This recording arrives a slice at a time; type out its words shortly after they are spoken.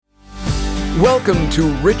Welcome to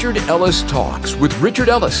Richard Ellis Talks with Richard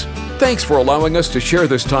Ellis. Thanks for allowing us to share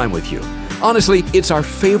this time with you. Honestly, it's our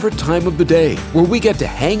favorite time of the day where we get to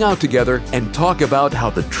hang out together and talk about how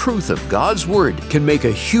the truth of God's Word can make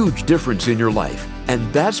a huge difference in your life.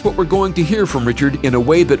 And that's what we're going to hear from Richard in a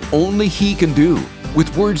way that only he can do,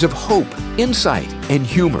 with words of hope, insight, and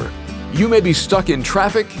humor. You may be stuck in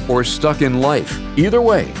traffic or stuck in life. Either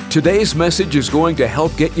way, today's message is going to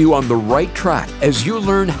help get you on the right track as you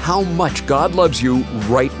learn how much God loves you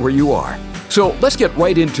right where you are. So let's get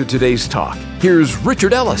right into today's talk. Here's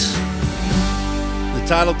Richard Ellis. The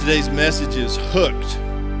title of today's message is Hooked.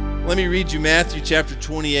 Let me read you Matthew chapter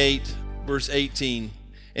 28, verse 18.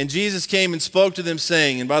 And Jesus came and spoke to them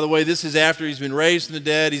saying, and by the way, this is after he's been raised from the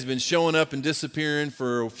dead. He's been showing up and disappearing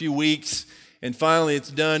for a few weeks. And finally,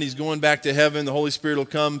 it's done. He's going back to heaven. The Holy Spirit will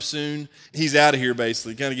come soon. He's out of here,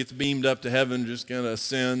 basically. Kind of gets beamed up to heaven, just kind of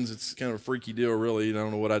ascends. It's kind of a freaky deal, really. I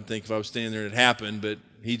don't know what I'd think if I was standing there and it happened, but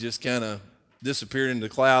he just kind of disappeared into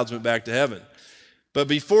the clouds, went back to heaven. But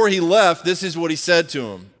before he left, this is what he said to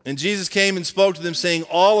them. And Jesus came and spoke to them, saying,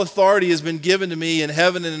 all authority has been given to me in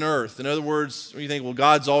heaven and in earth. In other words, you think, well,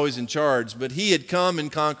 God's always in charge. But he had come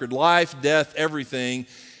and conquered life, death, everything.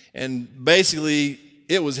 And basically,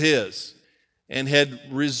 it was his. And had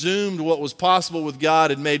resumed what was possible with God,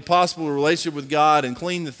 had made possible a relationship with God and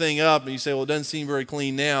cleaned the thing up. And you say, well, it doesn't seem very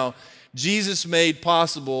clean now. Jesus made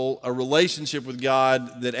possible a relationship with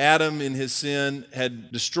God that Adam in his sin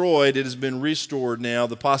had destroyed. It has been restored now,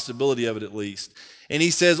 the possibility of it at least. And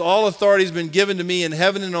he says, all authority has been given to me in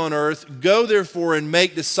heaven and on earth. Go therefore and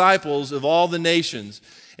make disciples of all the nations.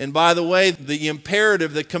 And by the way, the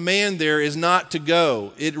imperative, the command there is not to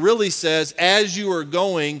go. It really says, as you are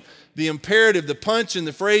going, the imperative, the punch in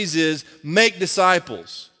the phrase is, make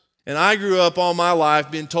disciples. And I grew up all my life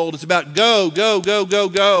being told it's about go, go, go, go,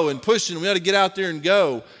 go, and pushing. We got to get out there and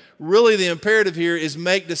go. Really, the imperative here is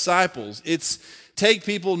make disciples. It's take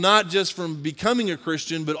people not just from becoming a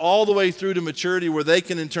Christian, but all the way through to maturity where they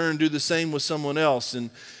can in turn do the same with someone else. And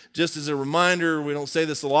just as a reminder, we don't say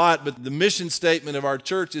this a lot, but the mission statement of our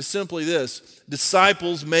church is simply this: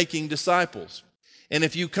 disciples making disciples. And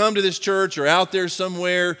if you come to this church or out there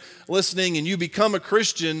somewhere listening and you become a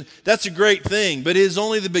Christian, that's a great thing, but it is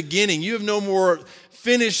only the beginning. You have no more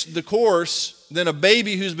finished the course than a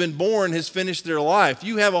baby who's been born has finished their life.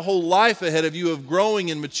 You have a whole life ahead of you of growing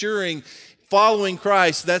and maturing, following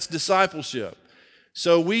Christ. That's discipleship.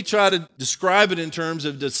 So we try to describe it in terms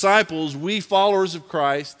of disciples, we followers of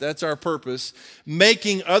Christ, that's our purpose,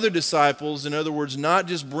 making other disciples, in other words, not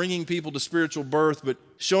just bringing people to spiritual birth, but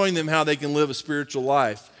showing them how they can live a spiritual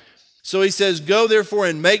life. So he says, go therefore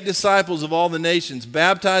and make disciples of all the nations,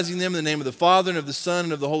 baptizing them in the name of the Father and of the Son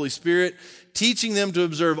and of the Holy Spirit, teaching them to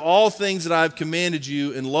observe all things that I have commanded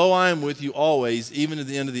you, and lo, I am with you always, even to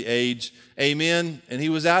the end of the age. Amen. And he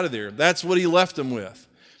was out of there. That's what he left them with.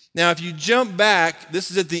 Now, if you jump back,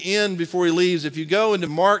 this is at the end before he leaves. If you go into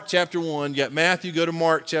Mark chapter 1, you got Matthew, go to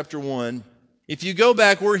Mark chapter 1. If you go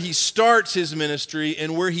back where he starts his ministry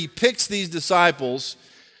and where he picks these disciples,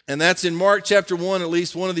 and that's in Mark chapter 1, at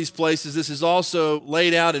least one of these places. This is also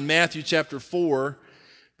laid out in Matthew chapter 4.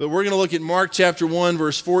 But we're going to look at Mark chapter 1,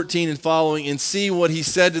 verse 14 and following, and see what he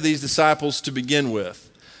said to these disciples to begin with.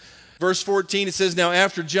 Verse 14, it says, now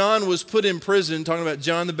after John was put in prison, talking about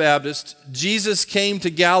John the Baptist, Jesus came to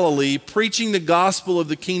Galilee, preaching the gospel of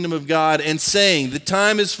the kingdom of God, and saying, the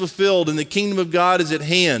time is fulfilled and the kingdom of God is at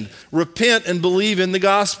hand. Repent and believe in the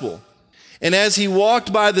gospel. And as he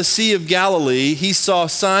walked by the Sea of Galilee, he saw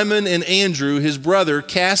Simon and Andrew, his brother,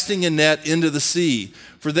 casting a net into the sea,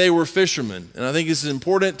 for they were fishermen. And I think this is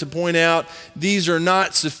important to point out, these are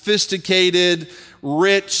not sophisticated,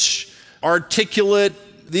 rich, articulate.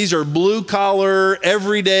 These are blue-collar,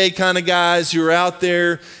 everyday kind of guys who are out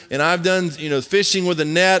there. And I've done, fishing with a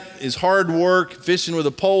net is hard work. Fishing with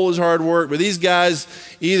a pole is hard work. But these guys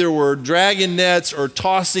either were dragging nets or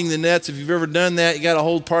tossing the nets. If you've ever done that, you got to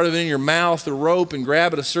hold part of it in your mouth, the rope, and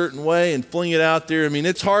grab it a certain way and fling it out there. I mean,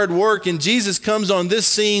 it's hard work. And Jesus comes on this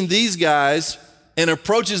scene, these guys, and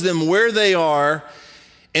approaches them where they are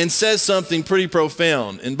and says something pretty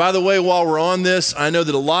profound. And by the way, while we're on this, I know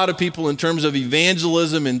that a lot of people in terms of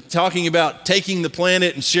evangelism and talking about taking the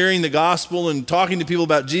planet and sharing the gospel and talking to people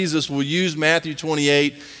about Jesus will use Matthew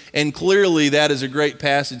 28, and clearly that is a great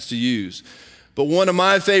passage to use. But one of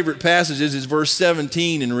my favorite passages is verse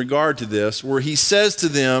 17 in regard to this, where he says to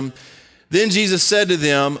them, then Jesus said to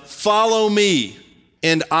them, follow me,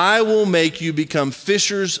 and I will make you become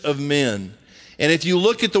fishers of men. And if you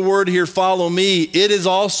look at the word here, follow me, it is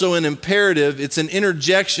also an imperative. It's an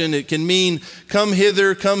interjection. It can mean come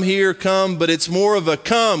hither, come here, come, but it's more of a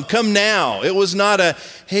come now. It was not a,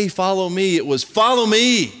 hey, follow me. It was follow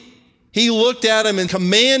me. He looked at them and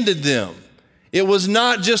commanded them. It was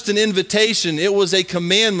not just an invitation. It was a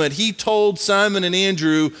commandment. He told Simon and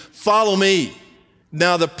Andrew, follow me.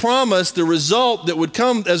 Now the promise, the result that would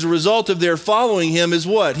come as a result of their following him is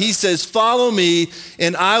what? He says, follow me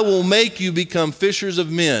and I will make you become fishers of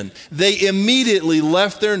men. They immediately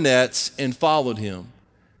left their nets and followed him.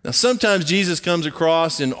 Now sometimes Jesus comes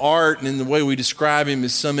across in art and in the way we describe him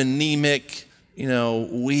as some anemic,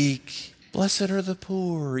 weak. Blessed are the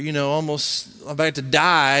poor, almost about to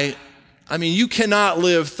die. I mean, you cannot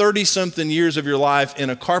live 30-something years of your life in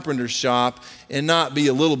a carpenter's shop and not be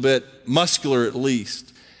a little bit muscular at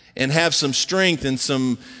least and have some strength and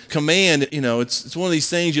some command. It's one of these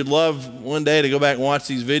things you'd love one day to go back and watch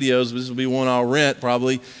these videos. This will be one I'll rent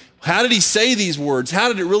probably. How did he say these words? How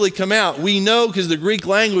did it really come out? We know because the Greek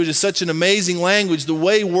language is such an amazing language. The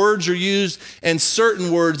way words are used and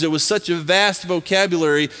certain words, it was such a vast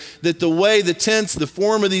vocabulary that the way, the tense, the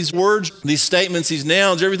form of these words, these statements, these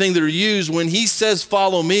nouns, everything that are used, when he says,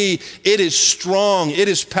 follow me, it is strong, it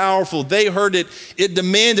is powerful. They heard it, it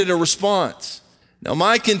demanded a response. Now,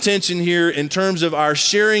 my contention here in terms of our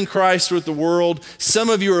sharing Christ with the world,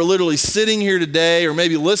 some of you are literally sitting here today or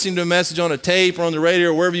maybe listening to a message on a tape or on the radio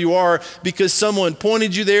or wherever you are because someone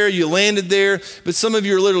pointed you there, you landed there. But some of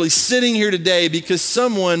you are literally sitting here today because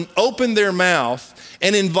someone opened their mouth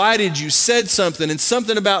and invited you, said something, and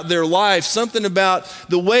something about their life, something about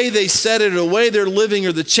the way they said it or the way they're living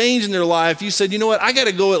or the change in their life. You said, you know what, I got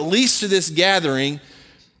to go at least to this gathering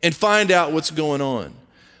and find out what's going on.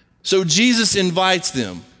 So Jesus invites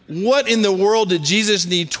them. What in the world did Jesus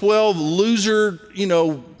need 12 loser,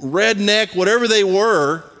 redneck, whatever they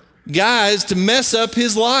were, guys to mess up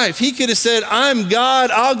his life? He could have said, I'm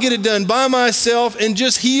God, I'll get it done by myself, and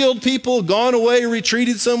just healed people, gone away,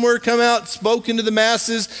 retreated somewhere, come out, spoken to the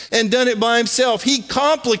masses, and done it by himself. He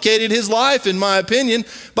complicated his life, in my opinion,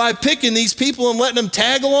 by picking these people and letting them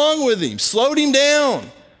tag along with him, slowed him down.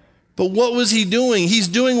 But what was he doing? He's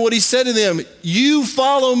doing what he said to them, you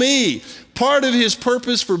follow me. Part of his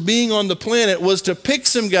purpose for being on the planet was to pick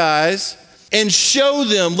some guys and show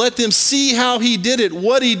them, let them see how he did it,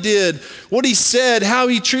 what he did, what he said, how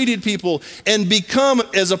he treated people, and become,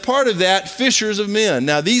 as a part of that, fishers of men.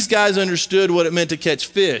 Now, these guys understood what it meant to catch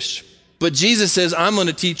fish, but Jesus says, I'm going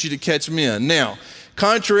to teach you to catch men. Now,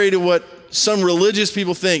 contrary to what some religious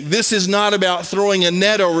people think, this is not about throwing a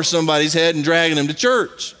net over somebody's head and dragging them to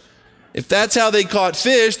church. If that's how they caught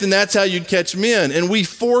fish, then that's how you'd catch men. And we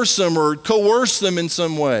force them or coerce them in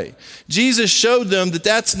some way. Jesus showed them that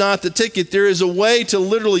that's not the ticket. There is a way to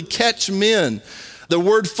literally catch men. The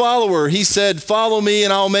word follower, he said, follow me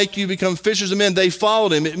and I'll make you become fishers of men. They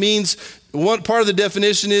followed him. It means, one part of the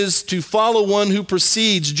definition is to follow one who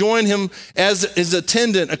precedes, join him as his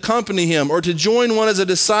attendant, accompany him, or to join one as a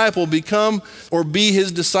disciple, become or be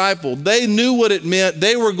his disciple. They knew what it meant.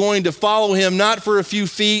 They were going to follow him, not for a few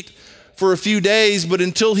feet, for a few days, but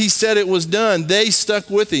until he said it was done, they stuck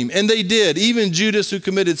with him. And they did. Even Judas, who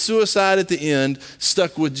committed suicide at the end,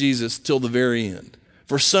 stuck with Jesus till the very end.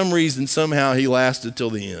 For some reason, somehow he lasted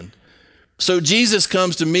till the end. So Jesus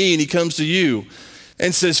comes to me and he comes to you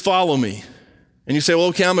and says, follow me. And you say, well,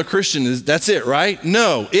 okay, I'm a Christian. That's it, right?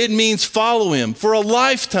 No, it means follow him for a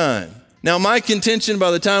lifetime. Now, my contention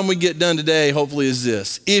by the time we get done today, hopefully, is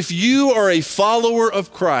this. If you are a follower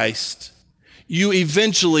of Christ, you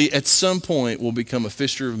eventually, at some point, will become a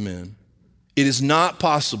fisher of men. It is not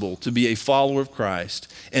possible to be a follower of Christ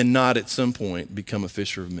and not at some point become a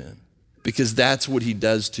fisher of men. Because that's what he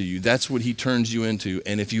does to you. That's what he turns you into.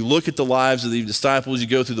 And if you look at the lives of the disciples, you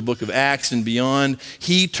go through the book of Acts and beyond,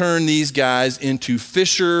 he turned these guys into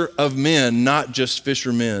fisher of men, not just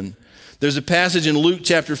fishermen. There's a passage in Luke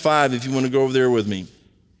chapter 5, if you want to go over there with me.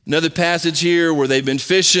 Another passage here where they've been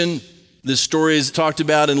fishing. This story is talked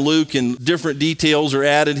about in Luke and different details are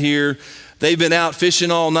added here. They've been out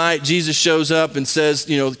fishing all night. Jesus shows up and says,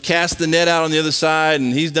 cast the net out on the other side,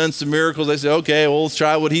 and he's done some miracles. They say, okay, well, let's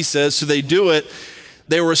try what he says. So they do it.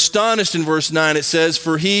 They were astonished in verse 9. It says,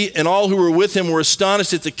 for he and all who were with him were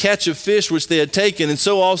astonished at the catch of fish which they had taken. And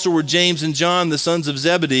so also were James and John, the sons of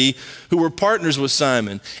Zebedee, who were partners with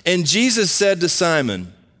Simon. And Jesus said to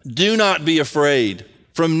Simon, do not be afraid.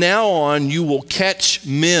 From now on, you will catch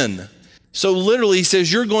men. So literally he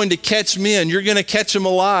says, you're going to catch men. You're going to catch them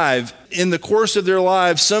alive. In the course of their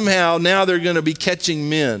lives, somehow now they're going to be catching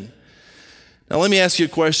men. Now let me ask you a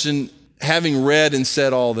question, having read and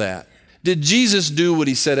said all that. Did Jesus do what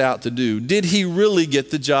he set out to do? Did he really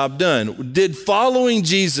get the job done? Did following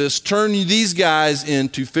Jesus turn these guys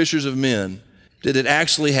into fishers of men? Did it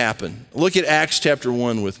actually happen? Look at Acts chapter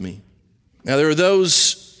 1 with me. Now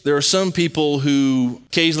there are some people who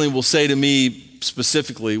occasionally will say to me,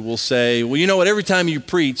 specifically will say, well, you know what, every time you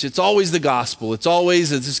preach, it's always the gospel. It's always,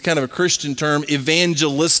 this kind of a Christian term,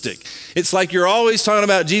 evangelistic. It's like you're always talking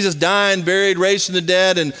about Jesus dying, buried, raised from the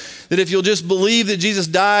dead, and that if you'll just believe that Jesus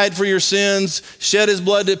died for your sins, shed his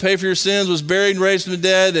blood to pay for your sins, was buried and raised from the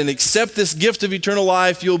dead, and accept this gift of eternal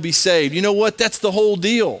life, you'll be saved. You know what? That's the whole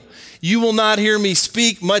deal. You will not hear me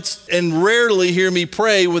speak much and rarely hear me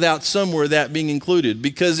pray without somewhere that being included.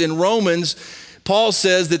 Because in Romans, Paul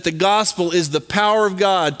says that the gospel is the power of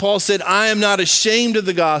God. Paul said, I am not ashamed of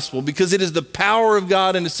the gospel because it is the power of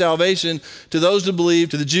God unto salvation to those who believe,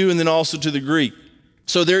 to the Jew and then also to the Greek.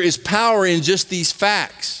 So there is power in just these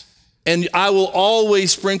facts. And I will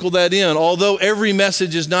always sprinkle that in, although every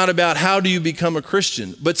message is not about how do you become a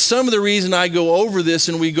Christian. But some of the reason I go over this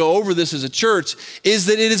and we go over this as a church is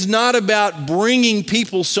that it is not about bringing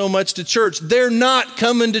people so much to church. They're not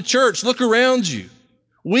coming to church. Look around you.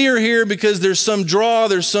 We are here because there's some draw,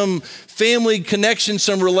 there's some family connection,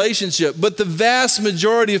 some relationship. But the vast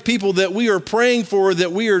majority of people that we are praying for,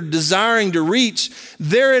 that we are desiring to reach,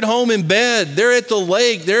 they're at home in bed, they're at the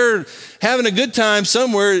lake, they're having a good time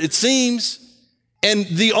somewhere, it seems. And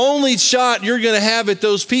the only shot you're going to have at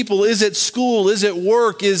those people is at school, is at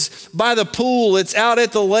work, is by the pool, it's out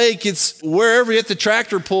at the lake, it's wherever, at the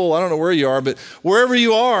tractor pull, I don't know where you are, but wherever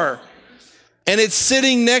you are. And it's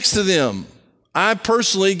sitting next to them. I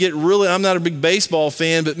personally I'm not a big baseball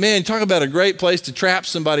fan, but man, talk about a great place to trap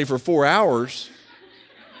somebody for 4 hours.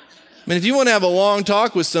 I mean, if you want to have a long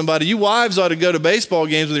talk with somebody, you wives ought to go to baseball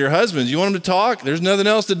games with your husbands. You want them to talk? There's nothing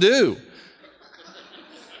else to do.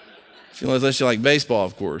 Unless you like baseball,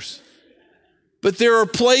 of course. But there are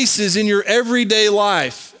places in your everyday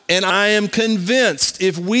life, and I am convinced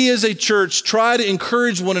if we as a church try to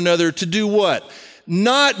encourage one another to do what?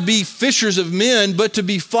 Not be fishers of men, but to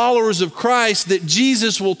be followers of Christ, that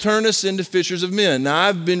Jesus will turn us into fishers of men. Now,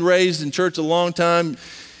 I've been raised in church a long time,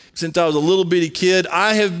 since I was a little bitty kid.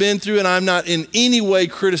 I have been through, and I'm not in any way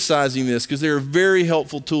criticizing this because they are very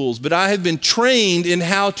helpful tools, but I have been trained in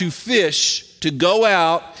how to fish, to go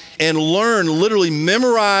out and learn, literally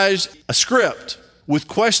memorize a script with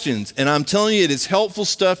questions. And I'm telling you, it is helpful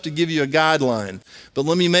stuff to give you a guideline. But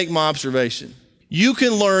let me make my observation. You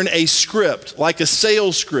can learn a script, like a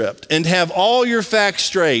sales script, and have all your facts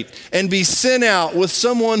straight and be sent out with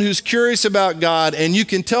someone who's curious about God, and you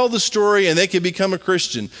can tell the story and they can become a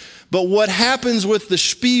Christian. But what happens with the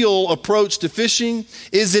spiel approach to fishing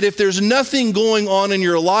is that if there's nothing going on in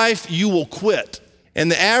your life, you will quit.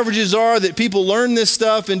 And the averages are that people learn this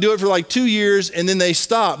stuff and do it for like 2 years and then they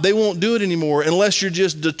stop. They won't do it anymore unless you're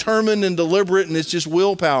just determined and deliberate and it's just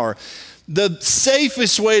willpower. The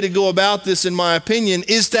safest way to go about this, in my opinion,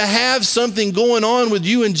 is to have something going on with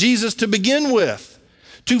you and Jesus to begin with.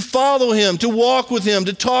 To follow him, to walk with him,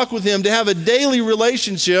 to talk with him, to have a daily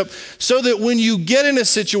relationship so that when you get in a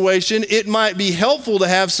situation, it might be helpful to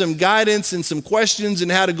have some guidance and some questions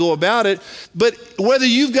and how to go about it. But whether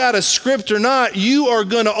you've got a script or not, you are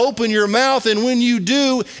going to open your mouth, and when you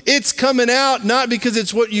do, it's coming out not because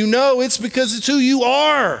it's what you know, it's because it's who you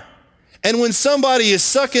are. And when somebody is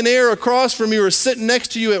sucking air across from you or sitting next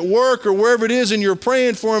to you at work or wherever it is and you're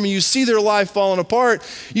praying for them and you see their life falling apart,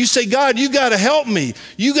 you say, God, you got to help me.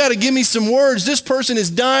 You got to give me some words. This person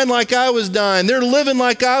is dying like I was dying. They're living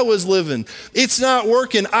like I was living. It's not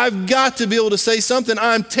working. I've got to be able to say something.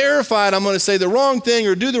 I'm terrified I'm going to say the wrong thing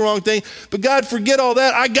or do the wrong thing. But God, forget all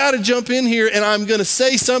that. I got to jump in here and I'm going to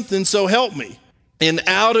say something, so help me. And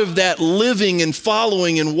out of that living and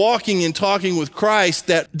following and walking and talking with Christ,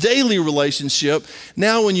 that daily relationship,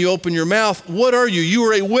 now when you open your mouth, what are you? You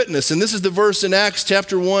are a witness. And this is the verse in Acts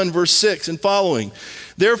chapter 1, verse 6 and following.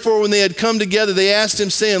 Therefore, when they had come together, they asked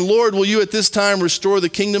him, saying, Lord, will you at this time restore the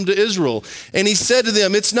kingdom to Israel? And he said to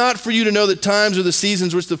them, it's not for you to know the times or the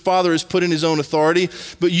seasons which the Father has put in his own authority,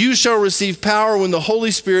 but you shall receive power when the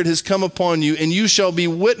Holy Spirit has come upon you, and you shall be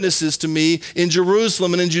witnesses to me in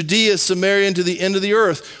Jerusalem and in Judea, Samaria, and to the end of the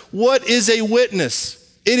earth. What is a witness?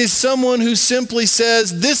 It is someone who simply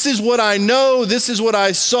says, this is what I know, this is what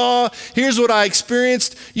I saw, here's what I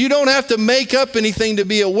experienced. You don't have to make up anything to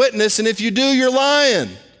be a witness, and if you do, you're lying.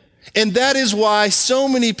 And that is why so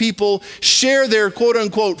many people share their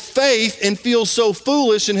quote-unquote faith and feel so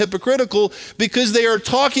foolish and hypocritical, because they are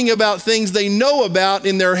talking about things they know about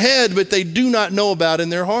in their head, but they do not know about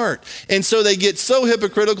in their heart. And so they get so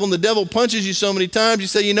hypocritical, and the devil punches you so many times, you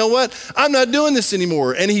say, you know what? I'm not doing this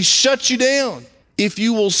anymore. And he shuts you down. if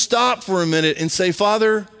you will stop for a minute and say,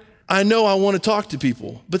 Father, I know I want to talk to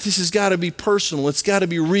people, but this has got to be personal. It's got to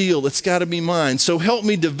be real. It's got to be mine. So help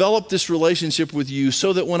me develop this relationship with you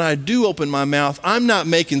so that when I do open my mouth, I'm not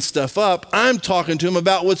making stuff up. I'm talking to him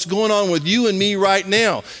about what's going on with you and me right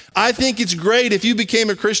now. I think it's great if you became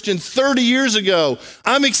a Christian 30 years ago.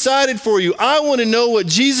 I'm excited for you. I want to know what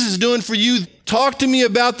Jesus is doing for you. Talk to me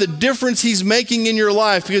about the difference he's making in your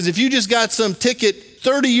life, because if you just got some ticket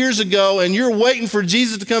 30 years ago and you're waiting for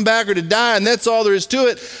Jesus to come back or to die and that's all there is to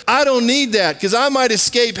it, I don't need that, because I might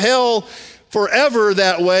escape hell forever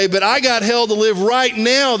that way, but I got hell to live right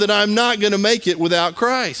now that I'm not going to make it without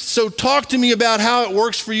Christ. So talk to me about how it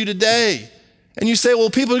works for you today. And you say, well,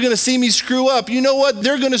 people are going to see me screw up. You know what?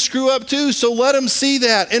 They're going to screw up too. So let them see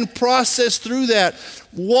that and process through that.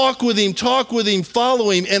 Walk with him, talk with him,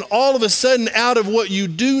 follow him. And all of a sudden, out of what you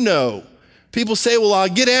do know, people say, well, I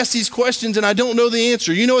get asked these questions and I don't know the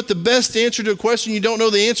answer. You know what the best answer to a question you don't know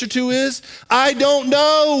the answer to is? I don't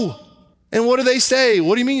know. And what do they say?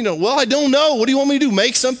 What do you mean you know? Well, I don't know. What do you want me to do?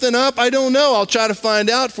 Make something up? I don't know. I'll try to find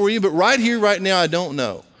out for you. But right here, right now, I don't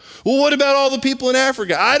know. Well, what about all the people in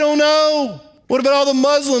Africa? I don't know. What about all the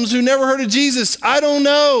Muslims who never heard of Jesus? I don't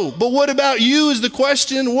know. But what about you is the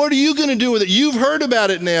question. What are you going to do with it? You've heard about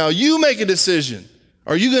it now. You make a decision.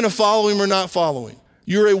 Are you going to follow him or not follow him?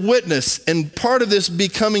 You're a witness. And part of this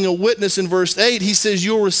becoming a witness in verse 8, he says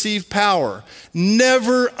you'll receive power.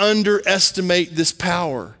 Never underestimate this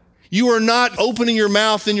power. You are not opening your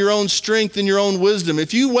mouth in your own strength and your own wisdom.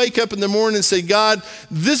 If you wake up in the morning and say, God,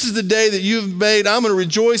 this is the day that you've made. I'm going to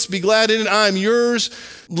rejoice, be glad in it. I'm yours.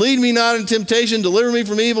 Lead me not in temptation. Deliver me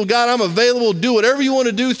from evil. God, I'm available. Do whatever you want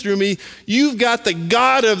to do through me. You've got the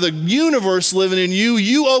God of the universe living in you.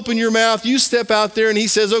 You open your mouth. You step out there and he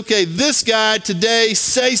says, okay, this guy today,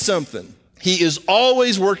 say something. He is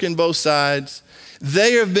always working both sides.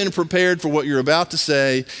 They have been prepared for what you're about to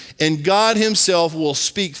say, and God himself will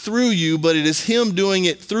speak through you, but it is him doing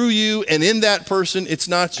it through you, and in that person, it's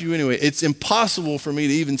not you anyway. It's impossible for me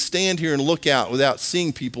to even stand here and look out without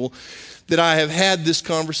seeing people that I have had this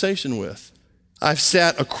conversation with. I've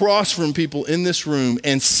sat across from people in this room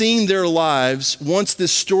and seen their lives, once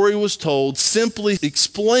this story was told, simply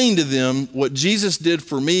explain to them what Jesus did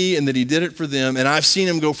for me and that he did it for them. And I've seen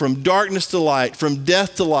them go from darkness to light, from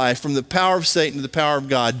death to life, from the power of Satan to the power of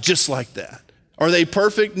God, just like that. Are they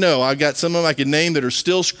perfect? No. I've got some of them I could name that are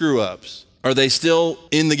still screw-ups. Are they still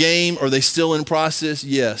in the game? Are they still in process?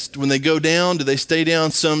 Yes. When they go down, do they stay down?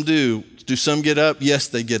 Some do. Do some get up? Yes,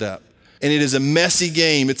 they get up. And it is a messy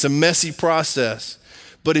game. It's a messy process,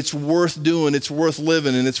 but it's worth doing. It's worth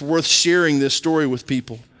living, and it's worth sharing this story with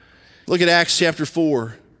people. Look at Acts chapter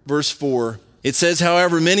 4, verse 4. It says,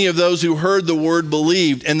 however, many of those who heard the word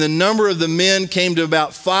believed, and the number of the men came to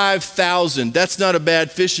about 5,000. That's not a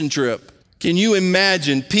bad fishing trip. Can you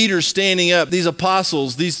imagine Peter standing up, these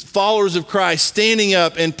apostles, these followers of Christ standing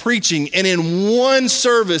up and preaching, and in one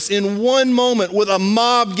service, in one moment, with a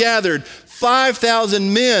mob gathered,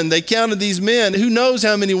 5,000 men, they counted these men, who knows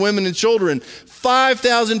how many women and children,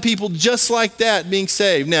 5,000 people just like that being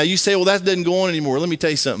saved. Now you say, well, that doesn't go on anymore. Let me tell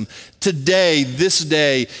you something. Today, this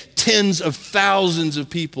day, tens of thousands of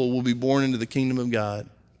people will be born into the kingdom of God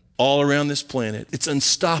all around this planet. It's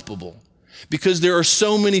unstoppable because there are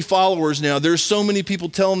so many followers now. There's so many people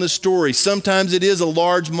telling this story. Sometimes it is a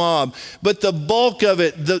large mob, but the bulk of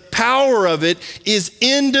it, the power of it is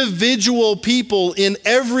individual people in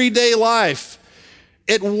everyday life,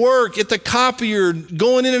 at work, at the copier,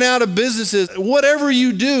 going in and out of businesses. Whatever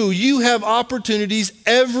you do, you have opportunities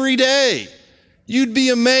every day. You'd be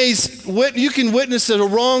amazed. You can witness a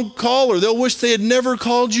wrong caller. They'll wish they had never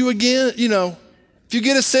called you again, you know. If you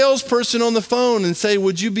get a salesperson on the phone and say,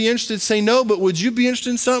 would you be interested? Say no, but would you be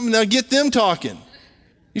interested in something? Now get them talking.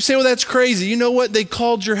 You say, well, that's crazy. You know what? They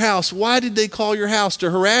called your house. Why did they call your house? To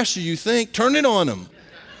harass you, you think? Turn it on them.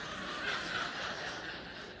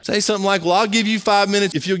 Say something like, well, I'll give you 5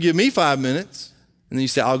 minutes if you'll give me 5 minutes. And then you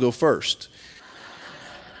say, I'll go first.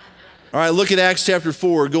 All right, look at Acts chapter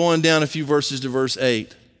 4, going down a few verses to verse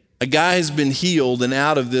 8. A guy has been healed, and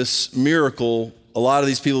out of this miracle, a lot of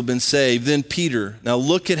these people have been saved. Then Peter. Now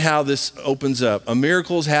look at how this opens up. A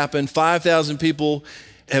miracle has happened. 5,000 people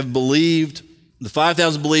have believed. The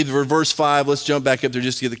 5,000 believed. Verse 5, let's jump back up there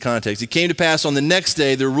just to get the context. It came to pass on the next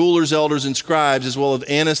day, the rulers, elders, and scribes, as well as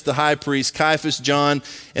Annas the high priest, Caiaphas, John,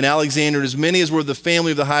 and Alexander, and as many as were the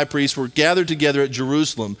family of the high priest, were gathered together at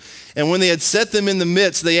Jerusalem. And when they had set them in the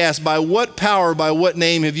midst, they asked, by what power, by what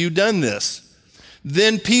name have you done this?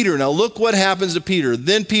 Then Peter, now look what happens to Peter.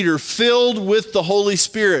 Then Peter, filled with the Holy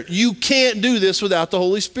Spirit. You can't do this without the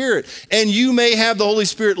Holy Spirit. And you may have the Holy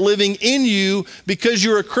Spirit living in you because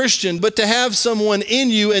you're a Christian, but to have someone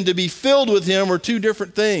in you and to be filled with him are two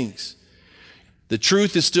different things. The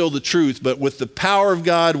truth is still the truth, but with the power of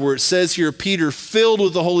God, where it says here, Peter, filled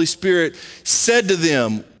with the Holy Spirit, said to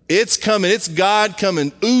them, it's coming, it's God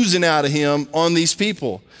coming, oozing out of him on these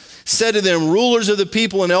people. Said to them, rulers of the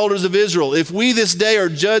people and elders of Israel, if we this day are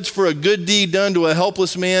judged for a good deed done to a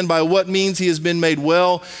helpless man, by what means he has been made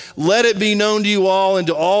well, let it be known to you all and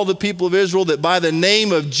to all the people of Israel that by the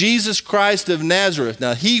name of Jesus Christ of Nazareth,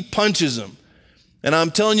 now he punches them. And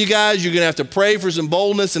I'm telling you guys, you're going to have to pray for some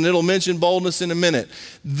boldness, and it'll mention boldness in a minute.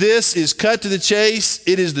 This is cut to the chase.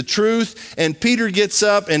 It is the truth. And Peter gets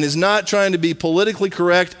up and is not trying to be politically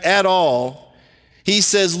correct at all. He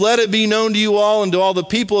says, let it be known to you all and to all the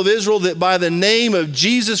people of Israel that by the name of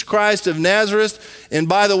Jesus Christ of Nazareth, and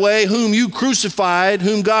by the way, whom you crucified,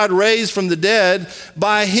 whom God raised from the dead,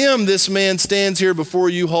 by him this man stands here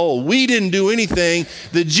before you whole. We didn't do anything.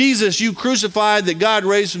 The Jesus you crucified that God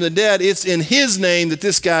raised from the dead, it's in his name that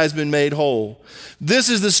this guy's been made whole. This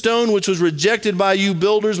is the stone which was rejected by you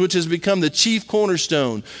builders, which has become the chief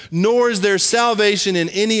cornerstone. Nor is there salvation in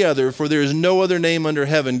any other, for there is no other name under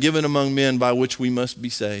heaven given among men by which we must be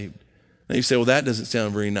saved. Now you say, well, that doesn't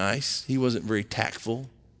sound very nice. He wasn't very tactful.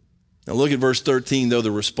 Now look at verse 13, though,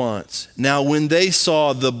 the response. Now when they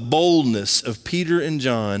saw the boldness of Peter and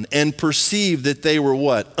John and perceived that they were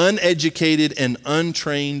what? Uneducated and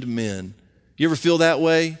untrained men. You ever feel that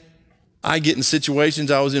way? I get in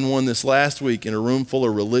situations, I was in one this last week in a room full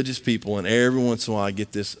of religious people, and every once in a while I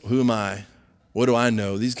get this, who am I? What do I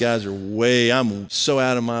know? These guys are I'm so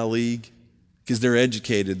out of my league, because they're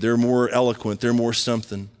educated, they're more eloquent, they're more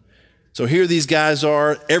something. So here these guys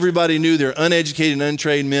are. Everybody knew they're uneducated and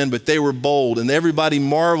untrained men, but they were bold, and everybody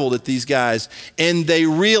marveled at these guys. And they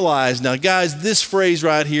realized, now guys, this phrase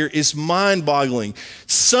right here is mind-boggling.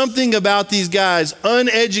 Something about these guys,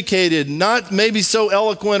 uneducated, not maybe so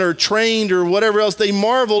eloquent or trained or whatever else, they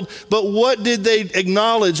marveled, but what did they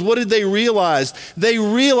acknowledge? What did they realize? They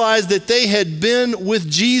realized that they had been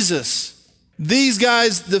with Jesus. These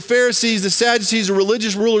guys, the Pharisees, the Sadducees, the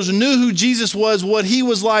religious rulers, knew who Jesus was, what he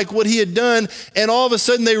was like, what he had done, and all of a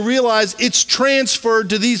sudden they realized it's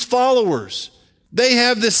transferred to these followers. They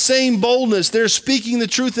have the same boldness. They're speaking the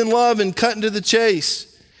truth in love and cutting to the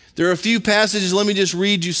chase. There are a few passages. Let me just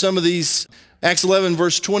read you some of these. Acts 11,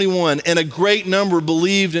 verse 21, and a great number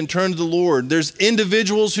believed and turned to the Lord. There's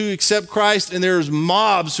individuals who accept Christ, and there's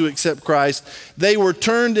mobs who accept Christ. They were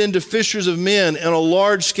turned into fishers of men on a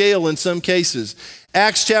large scale in some cases.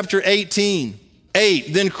 Acts chapter 18,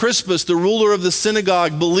 8, then Crispus, the ruler of the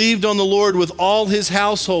synagogue, believed on the Lord with all his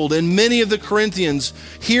household, and many of the Corinthians,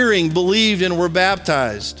 hearing, believed and were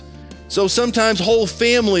baptized. So sometimes whole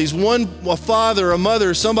families, a father, a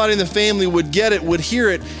mother, somebody in the family would get it, would hear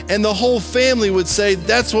it, and the whole family would say,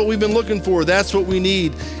 that's what we've been looking for, that's what we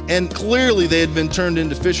need. And clearly they had been turned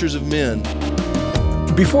into fishers of men.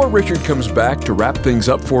 Before Richard comes back to wrap things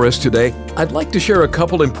up for us today, I'd like to share a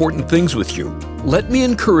couple important things with you. Let me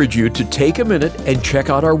encourage you to take a minute and check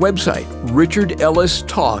out our website,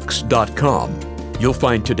 richardellistalks.com. You'll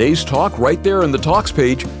find today's talk right there in the Talks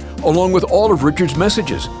page, along with all of Richard's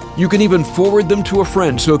messages. You can even forward them to a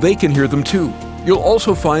friend so they can hear them too. You'll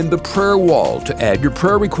also find the prayer wall to add your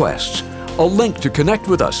prayer requests, a link to connect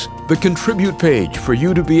with us, the contribute page for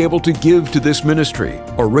you to be able to give to this ministry,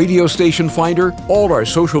 a radio station finder, all our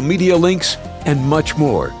social media links, and much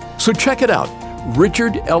more. So check it out,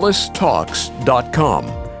 richardellistalks.com.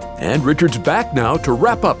 And Richard's back now to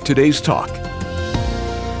wrap up today's talk.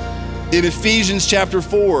 In Ephesians chapter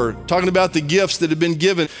 4, talking about the gifts that have been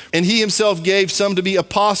given, and he himself gave some to be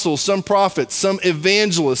apostles, some prophets, some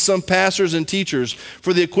evangelists, some pastors and teachers,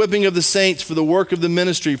 for the equipping of the saints, for the work of the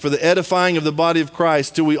ministry, for the edifying of the body of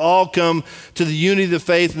Christ, till we all come to the unity of the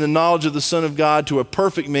faith and the knowledge of the Son of God, to a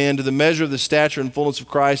perfect man, to the measure of the stature and fullness of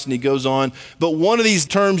Christ. And he goes on. But one of these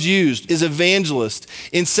terms used is evangelist.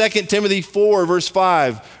 In 2 Timothy 4, verse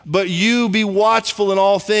 5, but you be watchful in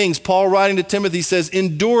all things. Paul writing to Timothy says,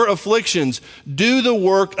 endure affliction. Do the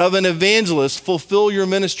work of an evangelist, fulfill your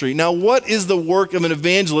ministry. Now, what is the work of an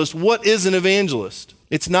evangelist? What is an evangelist?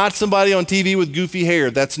 It's not somebody on TV with goofy hair.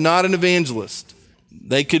 That's not an evangelist.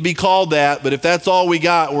 They could be called that, but if that's all we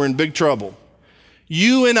got, we're in big trouble.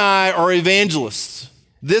 You and I are evangelists.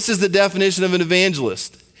 This is the definition of an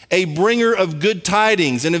evangelist. A bringer of good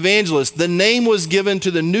tidings, an evangelist. The name was given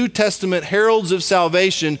to the New Testament heralds of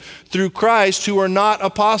salvation through Christ who are not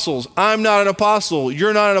apostles. I'm not an apostle.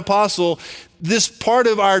 You're not an apostle. This part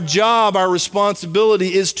of our job, our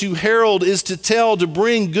responsibility is to herald, is to tell, to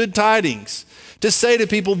bring good tidings, to say to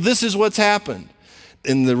people, this is what's happened.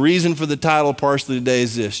 And the reason for the title partially today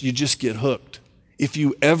is this: you just get hooked. If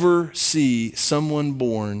you ever see someone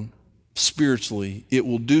born spiritually, it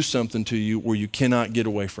will do something to you where you cannot get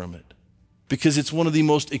away from it. Because it's one of the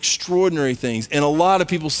most extraordinary things. And a lot of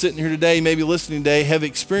people sitting here today, maybe listening today, have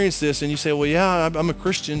experienced this, and you say, well, yeah, I'm a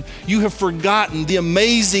Christian. You have forgotten the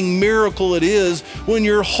amazing miracle it is when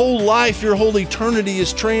your whole life, your whole eternity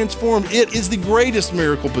is transformed. It is the greatest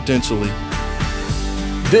miracle potentially.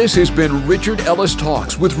 This has been Richard Ellis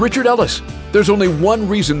Talks with Richard Ellis. There's only one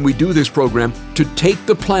reason we do this program: to take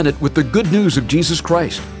the planet with the good news of Jesus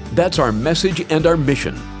Christ. That's our message and our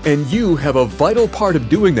mission. And you have a vital part of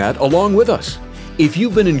doing that along with us. If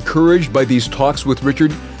you've been encouraged by these talks with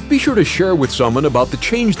Richard, be sure to share with someone about the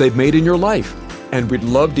change they've made in your life. And we'd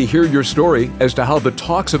love to hear your story as to how the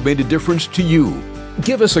talks have made a difference to you.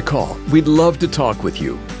 Give us a call. We'd love to talk with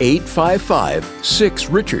you.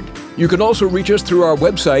 855-6-RICHARD. You can also reach us through our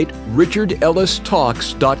website,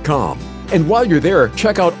 richardellistalks.com. And while you're there,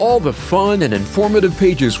 check out all the fun and informative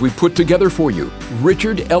pages we put together for you,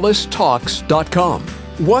 richardellistalks.com.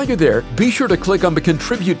 While you're there, be sure to click on the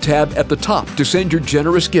Contribute tab at the top to send your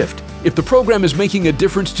generous gift. If the program is making a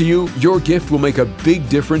difference to you, your gift will make a big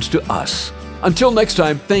difference to us. Until next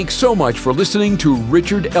time, thanks so much for listening to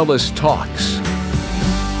Richard Ellis Talks.